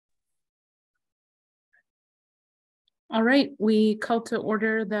All right, we call to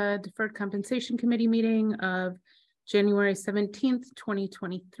order the Deferred Compensation Committee meeting of January 17th,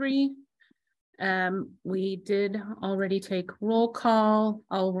 2023. We did already take roll call.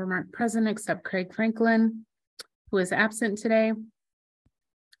 All were marked present except Craig Franklin, who is absent today.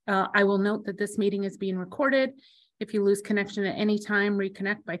 I will note that this meeting is being recorded. If you lose connection at any time,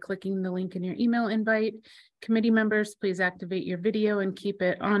 reconnect by clicking the link in your email invite. Committee members, please activate your video and keep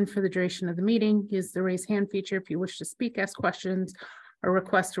it on for the duration of the meeting. Use the raise hand feature if you wish to speak, ask questions, or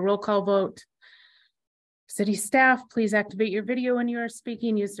request a roll call vote. City staff, please activate your video when you are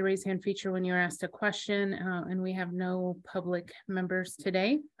speaking. Use the raise hand feature when you're asked a question. And we have no public members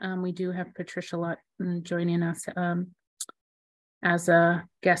today. We do have Patricia Lutton joining us as a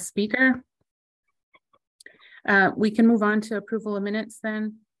guest speaker. We can move on to approval of minutes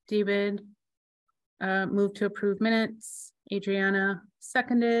then. David moved to approve minutes. Adriana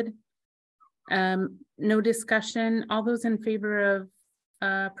seconded. No discussion. All those in favor of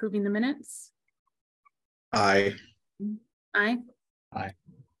approving the minutes? Aye. Aye. Aye.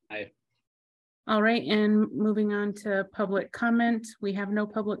 Aye. All right, and moving on to public comment. We have no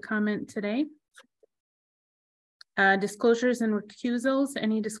public comment today. Disclosures and recusals.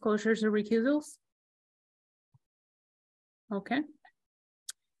 Any disclosures or recusals? Okay.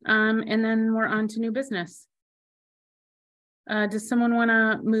 And then we're on to new business. Does someone want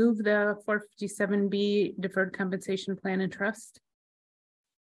to move the 457B Deferred Compensation Plan and Trust?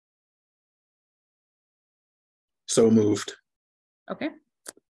 So moved. Okay.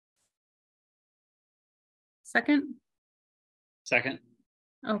 Second? Second.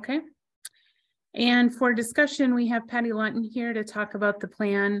 Okay. And for discussion, we have Patty Lutton here to talk about the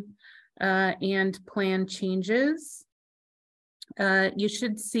plan and plan changes. You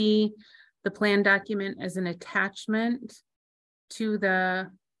should see the plan document as an attachment to the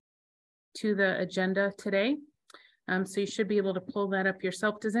agenda today. So you should be able to pull that up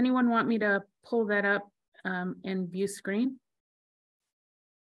yourself. Does anyone want me to pull that up and view screen?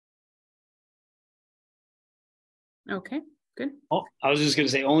 Okay, good. Oh, I was just going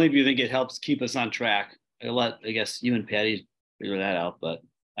to say, only if you think it helps keep us on track. I guess you and Patty figure that out, but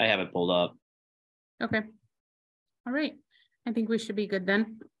I have it pulled up. Okay. All right. I think we should be good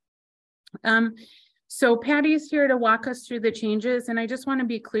then. So Patty's here to walk us through the changes, and I just want to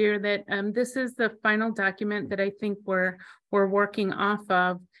be clear that this is the final document that I think we're working off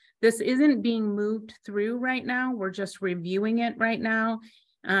of. This isn't being moved through right now. We're just reviewing it right now.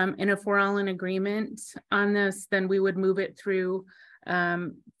 And if we're all in agreement on this, then we would move it through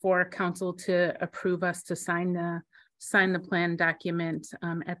for council to approve us to sign the plan document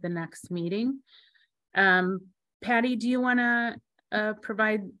at the next meeting. Patty, do you want to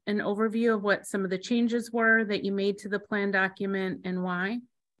provide an overview of what some of the changes were that you made to the plan document and why?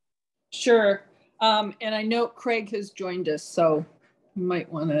 Sure. And I know Craig has joined us, so you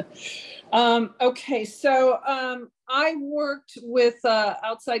might want to. Okay, so I worked with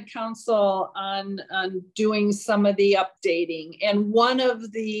outside counsel on doing some of the updating. And one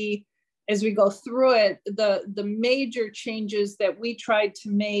of the, as we go through it, the major changes that we tried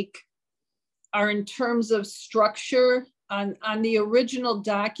to make are in terms of structure. On the original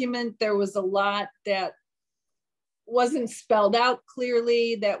document, there was a lot that wasn't spelled out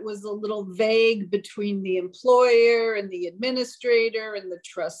clearly, that was a little vague between the employer and the administrator and the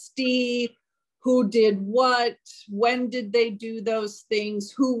trustee. Who did what? When did they do those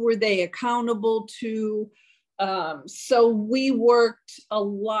things? Who were they accountable to? So we worked a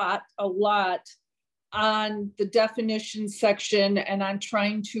lot on the definition section and on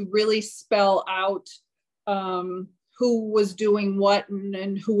trying to really spell out who was doing what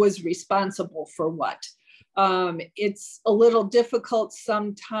and who was responsible for what. It's a little difficult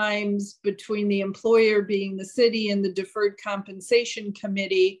sometimes between the employer being the city and the Deferred Compensation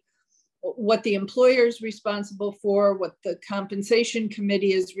Committee, what the employer is responsible for, what the compensation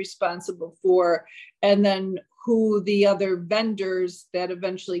committee is responsible for, and then who the other vendors that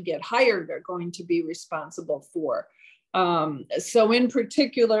eventually get hired are going to be responsible for. So in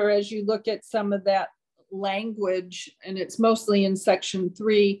particular, as you look at some of that language, and it's mostly in section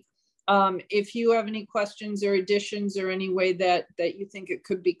 3, if you have any questions or additions or any way that you think it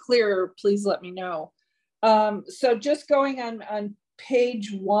could be clearer, please let me know. So just going on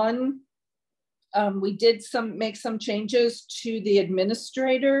page 1, we did make some changes to the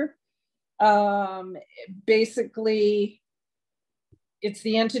administrator. Basically, it's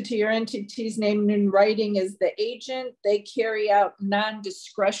the entity or entities named in writing as the agent. They carry out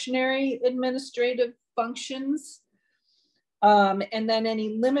non-discretionary administrative functions. And then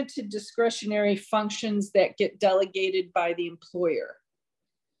any limited discretionary functions that get delegated by the employer.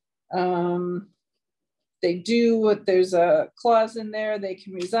 they do, there's a clause in there, they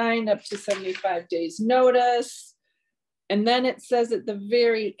can resign up to 75 days notice. And then it says at the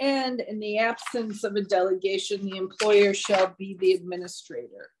very end, in the absence of a delegation, the employer shall be the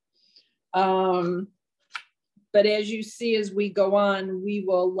administrator. But as you see, as we go on, we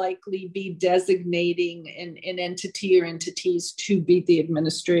will likely be designating an entity or entities to be the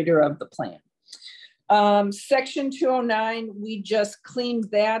administrator of the plan. Section 209, we just cleaned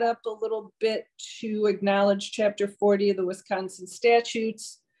that up a little bit to acknowledge Chapter 40 of the Wisconsin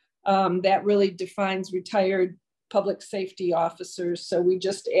statutes. That really defines retired public safety officers. So we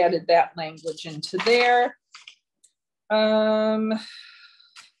just added that language into there.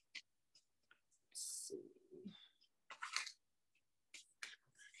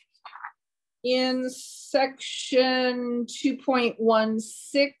 In section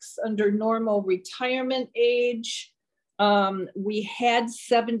 2.16 under normal retirement age, we had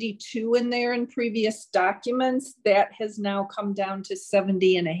 72 in there in previous documents. That has now come down to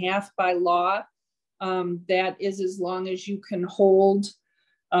 70 and a half by law. That is as long as you can hold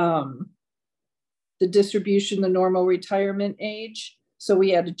the distribution, the normal retirement age. So we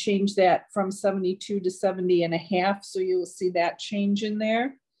had to change that from 72 to 70 and a half. So you'll see that change in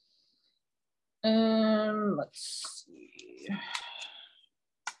there. Let's see.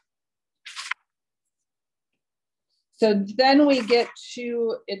 So then we get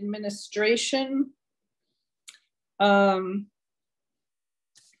to administration.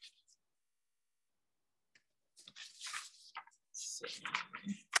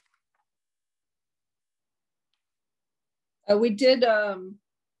 We did add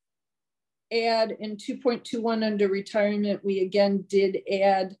in 2.21 under retirement, we again did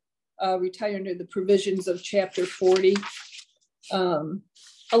add retire under the provisions of Chapter 40.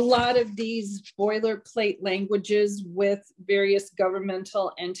 A lot of these boilerplate languages with various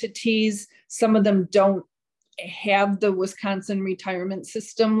governmental entities, some of them don't have the Wisconsin retirement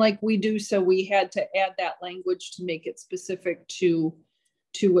system like we do. So we had to add that language to make it specific to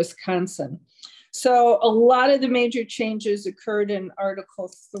Wisconsin. So a lot of the major changes occurred in Article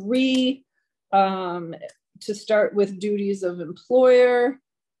 3, to start with duties of employer.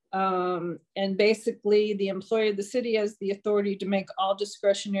 And basically the employer of the city has the authority to make all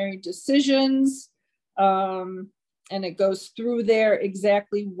discretionary decisions. And it goes through there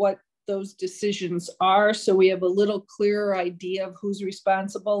exactly what those decisions are. So we have a little clearer idea of who's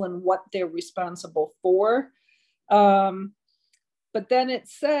responsible and what they're responsible for. But then it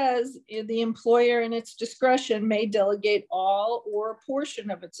says the employer in its discretion may delegate all or a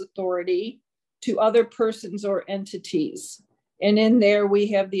portion of its authority to other persons or entities. And in there, we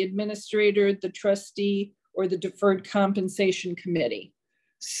have the administrator, the trustee, or the deferred compensation committee.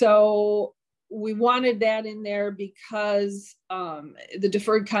 So we wanted that in there because the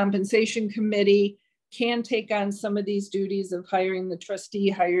deferred compensation committee can take on some of these duties of hiring the trustee,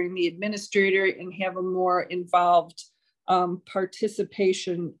 hiring the administrator, and have a more involved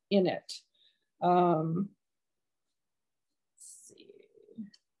participation in it.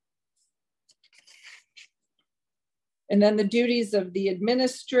 And then the duties of the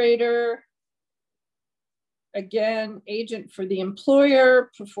administrator, again, agent for the employer,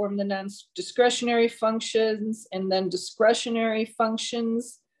 perform the non-discretionary functions and then discretionary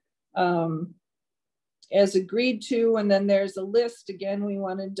functions as agreed to. And then there's a list, again, we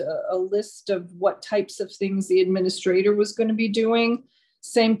wanted a list of what types of things the administrator was going to be doing.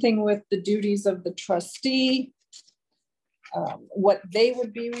 Same thing with the duties of the trustee, what they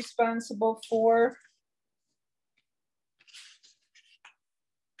would be responsible for.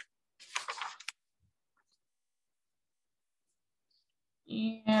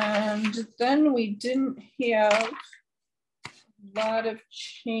 And then we didn't have a lot of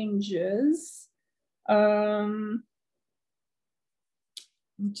changes until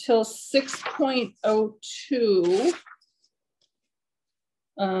 6.02.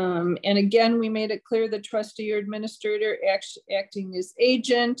 And again, we made it clear the trustee or administrator acting as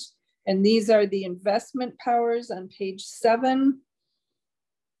agent. And these are the investment powers on page 7.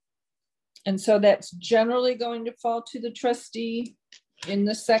 And so that's generally going to fall to the trustee in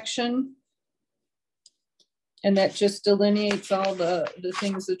this section. And that just delineates all the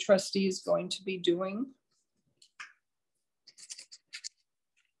things the trustee is going to be doing.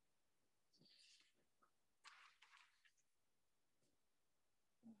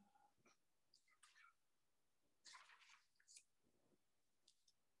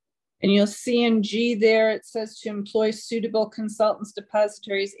 And you'll see in G there, it says to employ suitable consultants,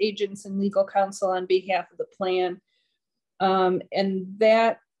 depositories, agents, and legal counsel on behalf of the plan. And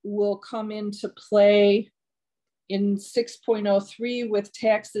that will come into play In 6.03 with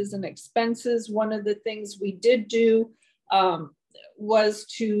taxes and expenses, one of the things we did do was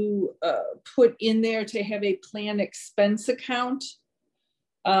to put in there to have a plan expense account.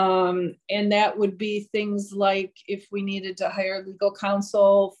 And that would be things like if we needed to hire legal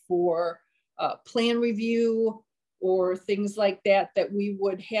counsel for plan review or things like that, that we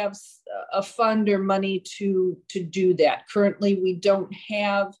would have a fund or money to do that. Currently, we don't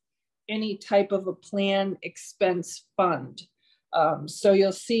have any type of a plan expense fund. So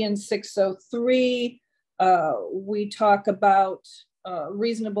you'll see in 603, we talk about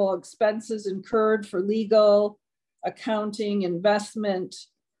reasonable expenses incurred for legal, accounting, investment,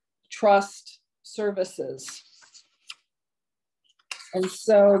 trust services. And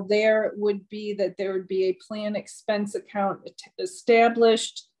so there would be that there would be a plan expense account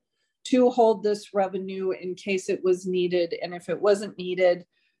established to hold this revenue in case it was needed. And if it wasn't needed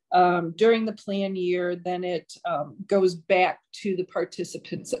during the plan year, then it goes back to the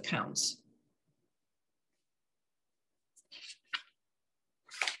participants' accounts.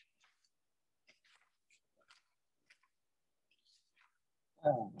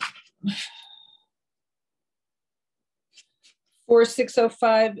 For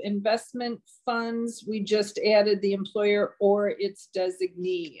 605 investment funds, we just added the employer or its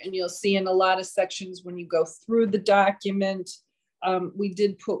designee. And you'll see in a lot of sections when you go through the document, we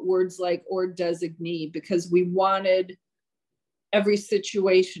did put words like or designee because we wanted every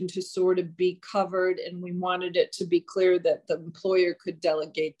situation to sort of be covered, and we wanted it to be clear that the employer could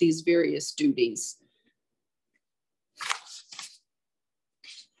delegate these various duties.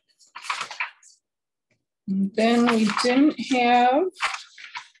 And then we didn't have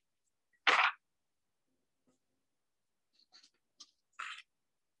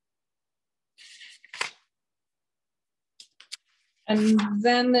and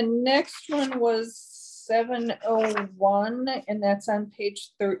then the next one was 701, and that's on page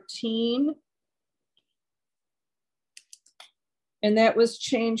 13. And that was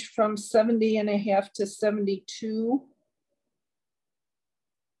changed from 70.5 to 72.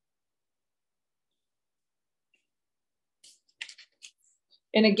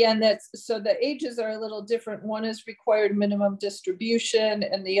 And again, that's so the ages are a little different. One is required minimum distribution,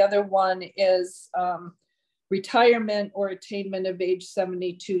 and the other one is retirement or attainment of age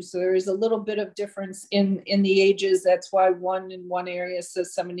 72. So there is a little bit of difference in the ages. That's why one in one area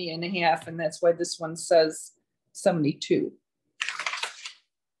says 70.5, and that's why this one says 72.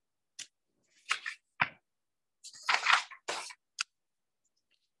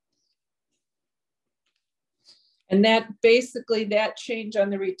 And that basically, that change on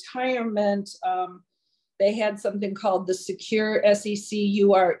the retirement, they had something called the Secure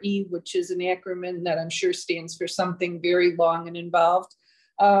SECURE, which is an acronym that I'm sure stands for something very long and involved.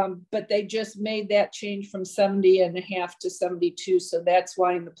 But they just made that change from 70.5 to 72. So that's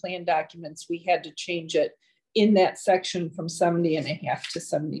why in the plan documents, we had to change it in that section from 70.5 to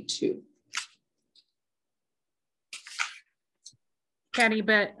 72. Patty,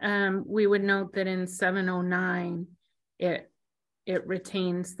 but we would note that in 709, it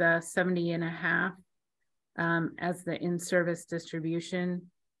retains the 70.5 as the in-service distribution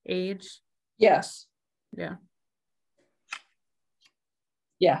age. Yes. Yeah.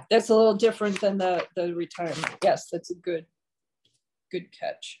 Yeah, that's a little different than the retirement. Yes, that's a good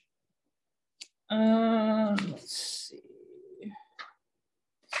catch. Let's see.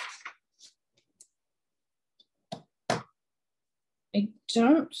 I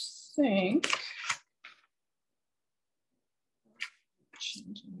don't think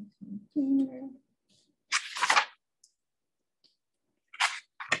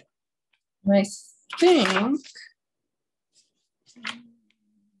I think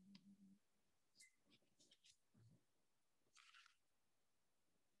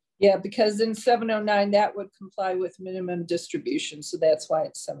yeah, because in 709 that would comply with minimum distribution, so that's why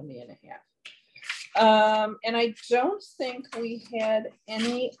it's 70.5. And I don't think we had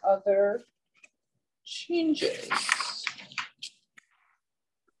any other changes.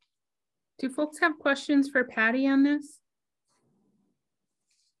 Do folks have questions for Patty on this?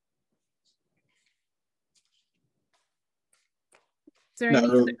 Is there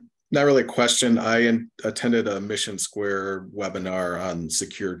not really a question. I attended a Mission Square webinar on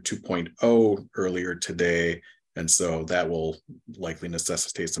Secure 2.0 earlier today. And so that will likely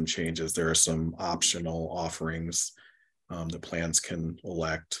necessitate some changes. There are some optional offerings the plans can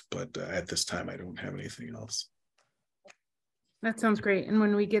elect, but at this time, I don't have anything else. That sounds great. And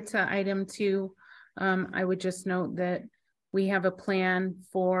when we get to item 2, I would just note that we have a plan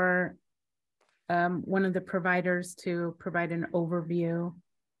for one of the providers to provide an overview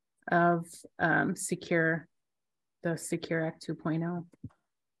of Secure the Secure Act 2.0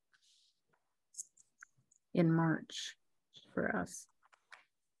 in March for us.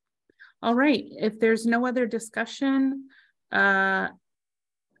 All right, if there's no other discussion, I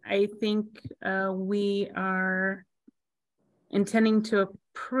think we are intending to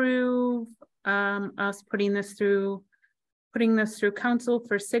approve us putting this through council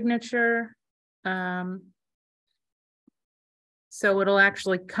for signature. So it'll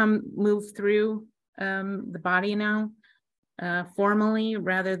actually move through the body now formally,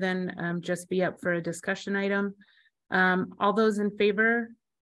 rather than just be up for a discussion item. All those in favor,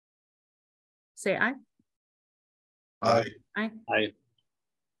 say aye. Aye. Aye. Aye.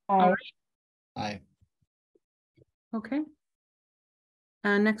 All right. Aye. Okay.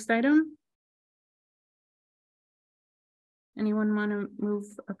 Next item. Anyone want to move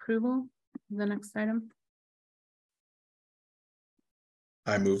approval of the next item?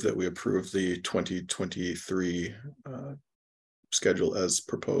 I move that we approve the 2023 schedule as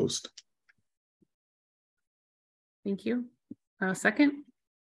proposed. Thank you. Second.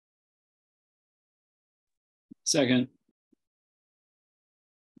 Second.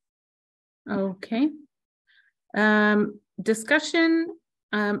 Okay. Discussion.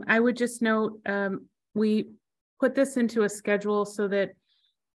 I would just note we put this into a schedule so that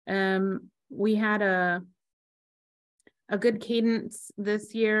we had a good cadence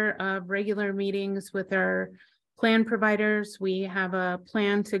this year of regular meetings with our plan providers. We have a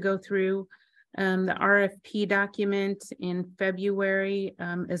plan to go through the RFP document in February,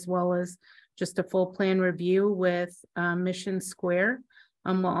 as well as just a full plan review with Mission Square.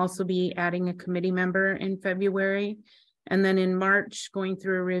 We'll also be adding a committee member in February. And then in March, going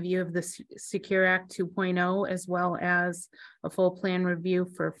through a review of the Secure Act 2.0, as well as a full plan review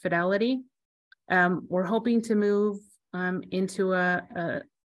for Fidelity. We're hoping to move into a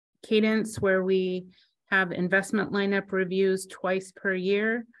cadence where we have investment lineup reviews twice per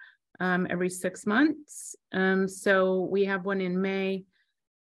year, every 6 months. So we have one in May,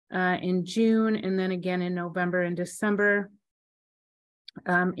 in June, and then again in November and December.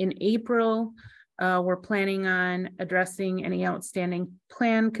 In April, we're planning on addressing any outstanding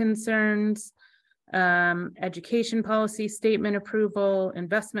plan concerns, education policy statement approval,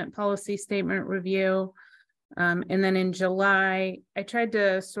 investment policy statement review. And then in July, I tried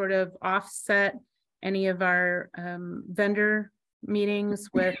to sort of offset any of our vendor meetings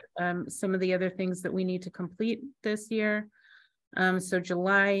with some of the other things that we need to complete this year. So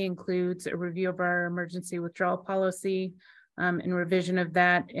July includes a review of our emergency withdrawal policy, and revision of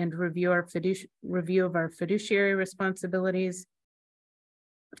that, and review of our fiduciary responsibilities.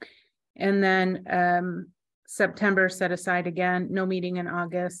 And then September set aside again, no meeting in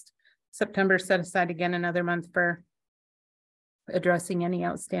August. September set aside again another month for addressing any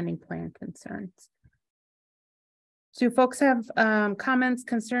outstanding plan concerns. So folks have comments,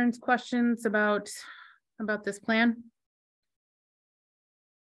 concerns, questions about this plan?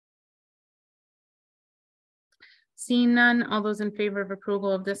 Seeing none, all those in favor of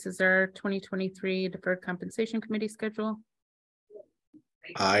approval of this is our 2023 Deferred Compensation Committee schedule.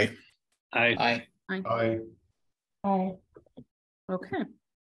 Aye. Aye. Aye. Aye. Aye. Okay.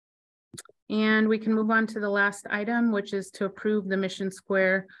 And we can move on to the last item, which is to approve the Mission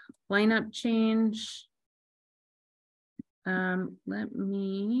Square lineup change. Let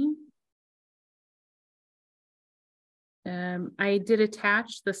me. I did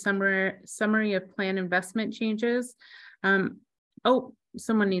attach the summary of plan investment changes. Oh,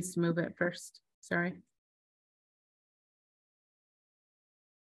 someone needs to move it first. Sorry.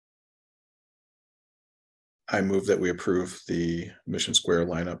 I move that we approve the Mission Square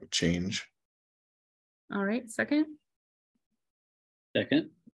lineup change. All right, second.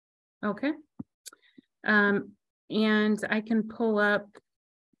 Second. Okay. And I can pull up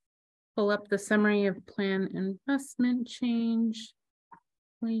the summary of plan investment change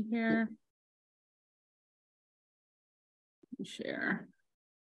here. Share.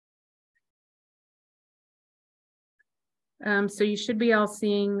 So you should be all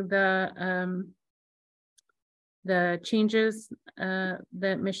seeing the changes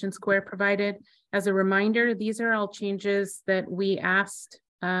that Mission Square provided. As a reminder, these are all changes that we asked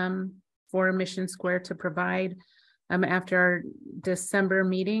for Mission Square to provide after our December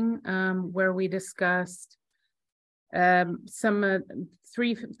meeting, where we discussed some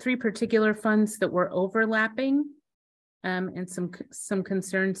three particular funds that were overlapping, and some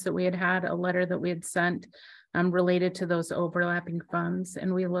concerns that we had, a letter that we had sent related to those overlapping funds,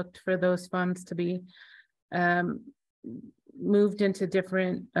 and we looked for those funds to be moved into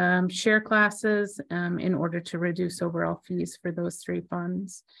different share classes in order to reduce overall fees for those three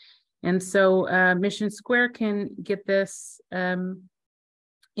funds. And so Mission Square can get this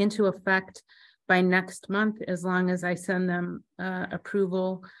into effect by next month, as long as I send them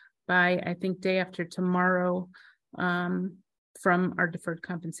approval by, I think, day after tomorrow from our Deferred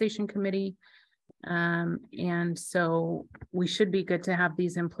Compensation Committee. And so we should be good to have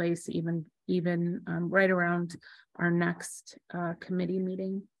these in place even right around our next committee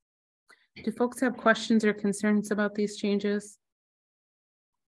meeting. Do folks have questions or concerns about these changes?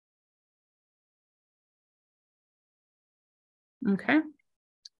 Okay.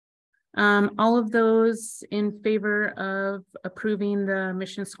 All of those in favor of approving the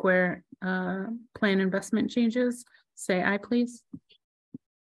Mission Square plan investment changes, say aye, please.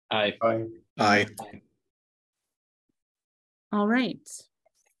 Aye. Aye. All right.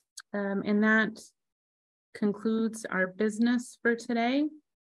 And that concludes our business for today.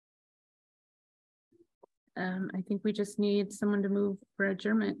 I think we just need someone to move for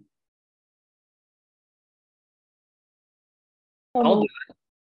adjournment. I'll do it.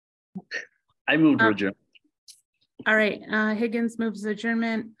 I moved to adjourn. All right, Higgins moves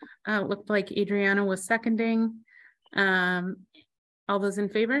adjournment. Looked like Adriana was seconding. All those in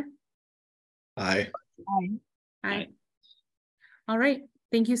favor? Aye. Aye. All right,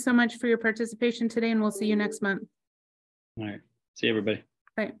 thank you so much for your participation today, and we'll see you next month. All right, see you, everybody.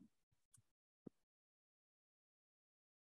 Bye.